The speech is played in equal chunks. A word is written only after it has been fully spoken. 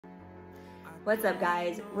What's up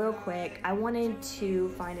guys? Real quick, I wanted to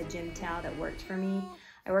find a gym towel that worked for me.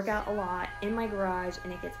 I work out a lot in my garage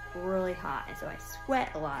and it gets really hot and so I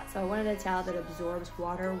sweat a lot. So I wanted a towel that absorbs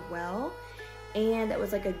water well and that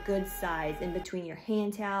was like a good size in between your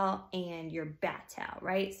hand towel and your bath towel,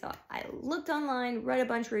 right? So I looked online, read a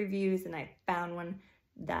bunch of reviews, and I found one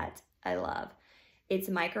that I love. It's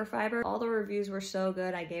microfiber. All the reviews were so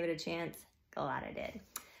good, I gave it a chance. Glad I did.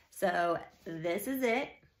 So this is it.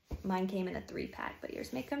 Mine came in a 3-pack, but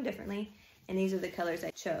yours may come differently. And these are the colors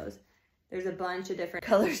I chose. There's a bunch of different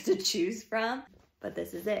colors to choose from, but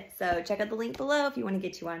this is it. So check out the link below if you want to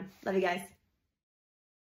get you one. Love you guys.